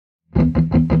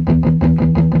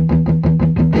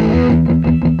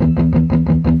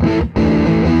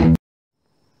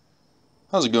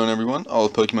How's it going, everyone?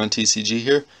 AllofPokemonTCG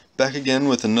here, back again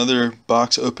with another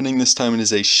box opening. This time it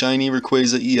is a shiny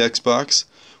Rayquaza EX box.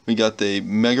 We got the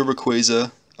Mega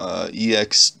Rayquaza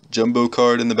EX Jumbo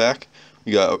card in the back.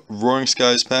 We got Roaring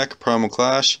Skies pack, Primal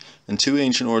Clash, and 2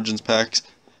 Ancient Origins packs,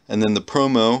 and then the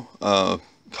promo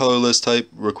colorless type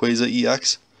Rayquaza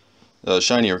EX,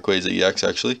 shiny Rayquaza EX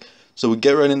actually. So we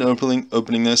get right into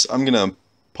opening this. I'm gonna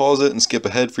pause it and skip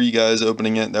ahead for you guys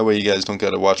opening it. That way you guys don't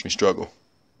gotta watch me struggle.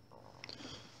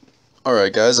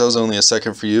 Alright guys, that was only a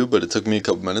second for you, but it took me a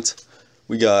couple minutes.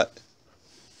 We got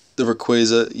the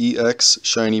Rayquaza EX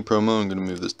shiny promo. I'm going to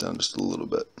move this down just a little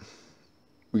bit.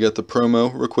 We got the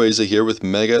promo Rayquaza here with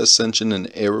Mega Ascension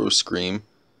and Aero Scream.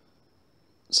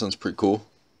 Sounds pretty cool.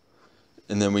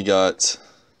 And then we got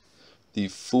the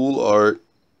full art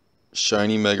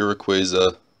shiny Mega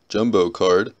Rayquaza Jumbo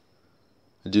card.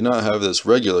 I do not have this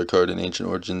regular card in Ancient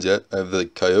Origins yet. I have the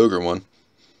Kyogre one.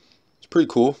 It's pretty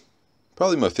cool.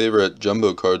 Probably my favorite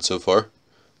Jumbo card so far.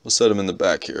 We'll set him in the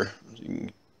back here. You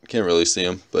can't really see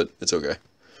him, but it's okay.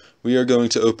 We are going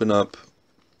to open up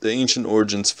the Ancient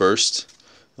Origins first,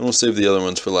 and we'll save the other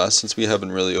ones for last since we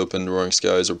haven't really opened Roaring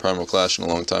Skies or Primal Clash in a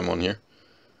long time on here.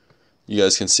 You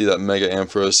guys can see that Mega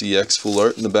Ampharos EX full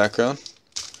art in the background.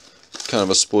 Kind of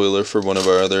a spoiler for one of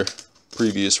our other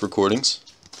previous recordings.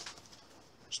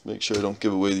 Just make sure I don't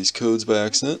give away these codes by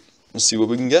accident. We'll see what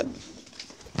we can get.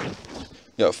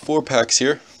 Got 4 packs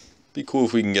here. Be cool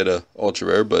if we can get a ultra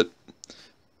rare, but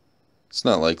it's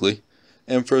not likely.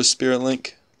 Ampharos Spirit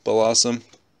Link, Blossom,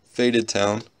 Faded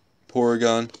Town,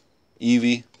 Porygon,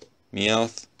 Eevee,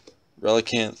 Meowth,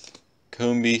 Relicanth,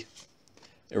 Combee,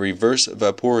 a reverse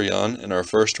Vaporeon, and our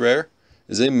first rare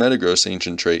is a Metagross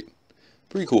Ancient Trait.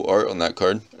 Pretty cool art on that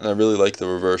card, and I really like the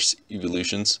reverse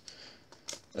evolutions.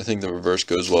 I think the reverse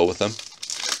goes well with them.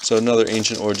 So another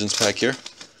Ancient Origins pack here.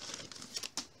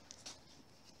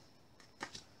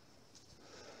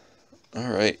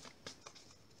 Alright,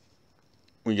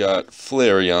 we got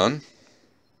Flareon,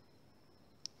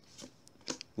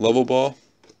 Level Ball,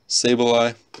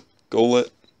 Sableye, Golett,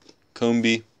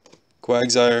 Combee,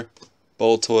 Quagsire,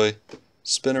 Baltoy,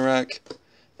 Spinarak,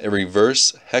 a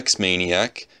reverse Hex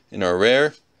Maniac, and our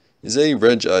rare is a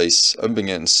Regice. I've been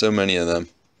getting so many of them.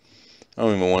 I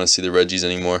don't even want to see the Regis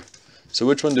anymore. So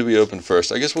which one did we open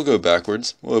first? I guess we'll go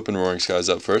backwards. We'll open Roaring Skies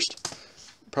up first.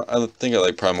 I think I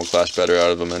like Primal Clash better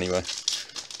out of them anyway.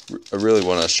 I really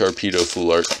want a Sharpedo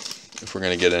full art if we're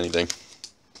going to get anything.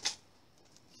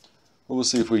 Well, we'll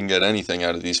see if we can get anything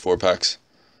out of these 4 packs.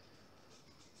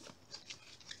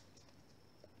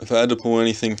 If I had to pull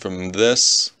anything from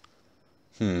this,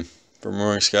 from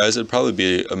Roaring Skies, it'd probably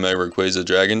be a Mega Rayquaza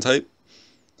Dragon type.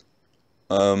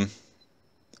 I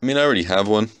mean, I already have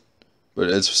one, but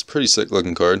it's a pretty sick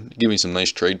looking card. Give me some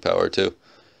nice trade power too.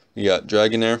 We got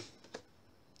Dragonair,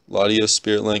 Latios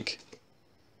Spirit Link,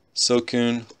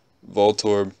 Silcoon,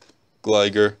 Voltorb,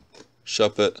 Gligar,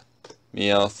 Shuppet,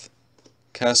 Meowth,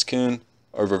 Cascoon.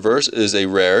 Our reverse is a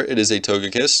rare. It is a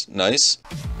Togekiss. Nice.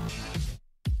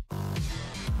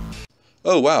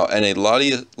 Oh wow, and a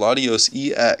Latios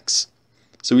EX.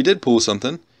 So we did pull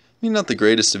something. I mean, not the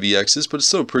greatest of EXs, but it's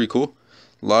still pretty cool.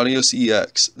 Latios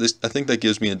EX. I think that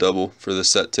gives me a double for this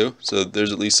set too. So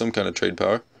there's at least some kind of trade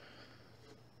power.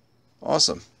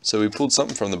 Awesome. So we pulled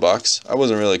something from the box. I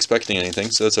wasn't really expecting anything,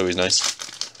 so that's always nice.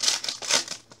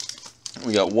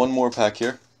 We got one more pack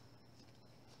here.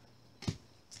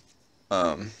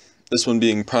 This one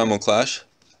being Primal Clash.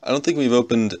 I don't think we've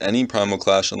opened any Primal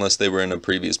Clash unless they were in a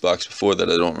previous box before that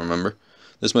I don't remember.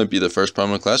 This might be the first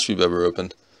Primal Clash we've ever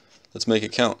opened. Let's make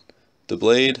it count.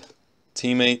 Blade,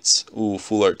 Teammates. Ooh,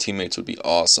 full art Teammates would be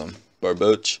awesome.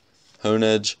 Barboach,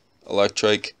 Honedge,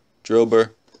 Electrike,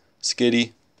 Drillbur,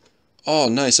 Skitty. Oh,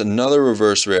 nice. Another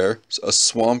reverse rare. A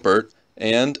Swampert.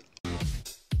 And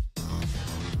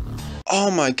oh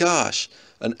my gosh.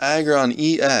 An Aggron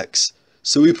EX.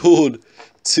 So we pulled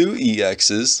 2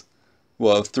 EXs.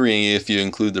 Well, 3 if you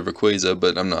include the Rayquaza,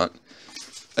 but I'm not.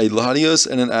 A Latios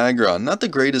and an Aggron. Not the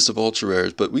greatest of ultra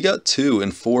rares, but we got 2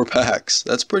 in 4 packs.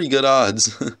 That's pretty good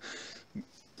odds.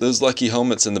 Those lucky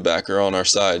helmets in the back are on our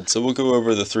side. So we'll go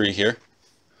over the 3 here.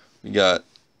 We got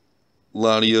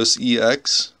Latios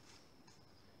EX,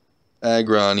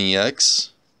 Aggron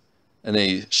EX, and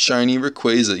a shiny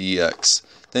Rayquaza EX.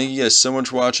 Thank you guys so much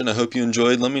for watching. I hope you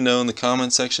enjoyed. Let me know in the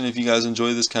comment section if you guys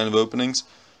enjoy this kind of openings,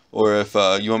 or if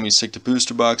you want me to stick to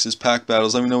booster boxes, pack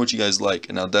battles. Let me know what you guys like,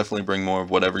 and I'll definitely bring more of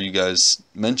whatever you guys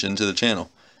mention to the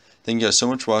channel. Thank you guys so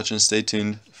much for watching. Stay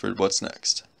tuned for what's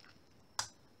next.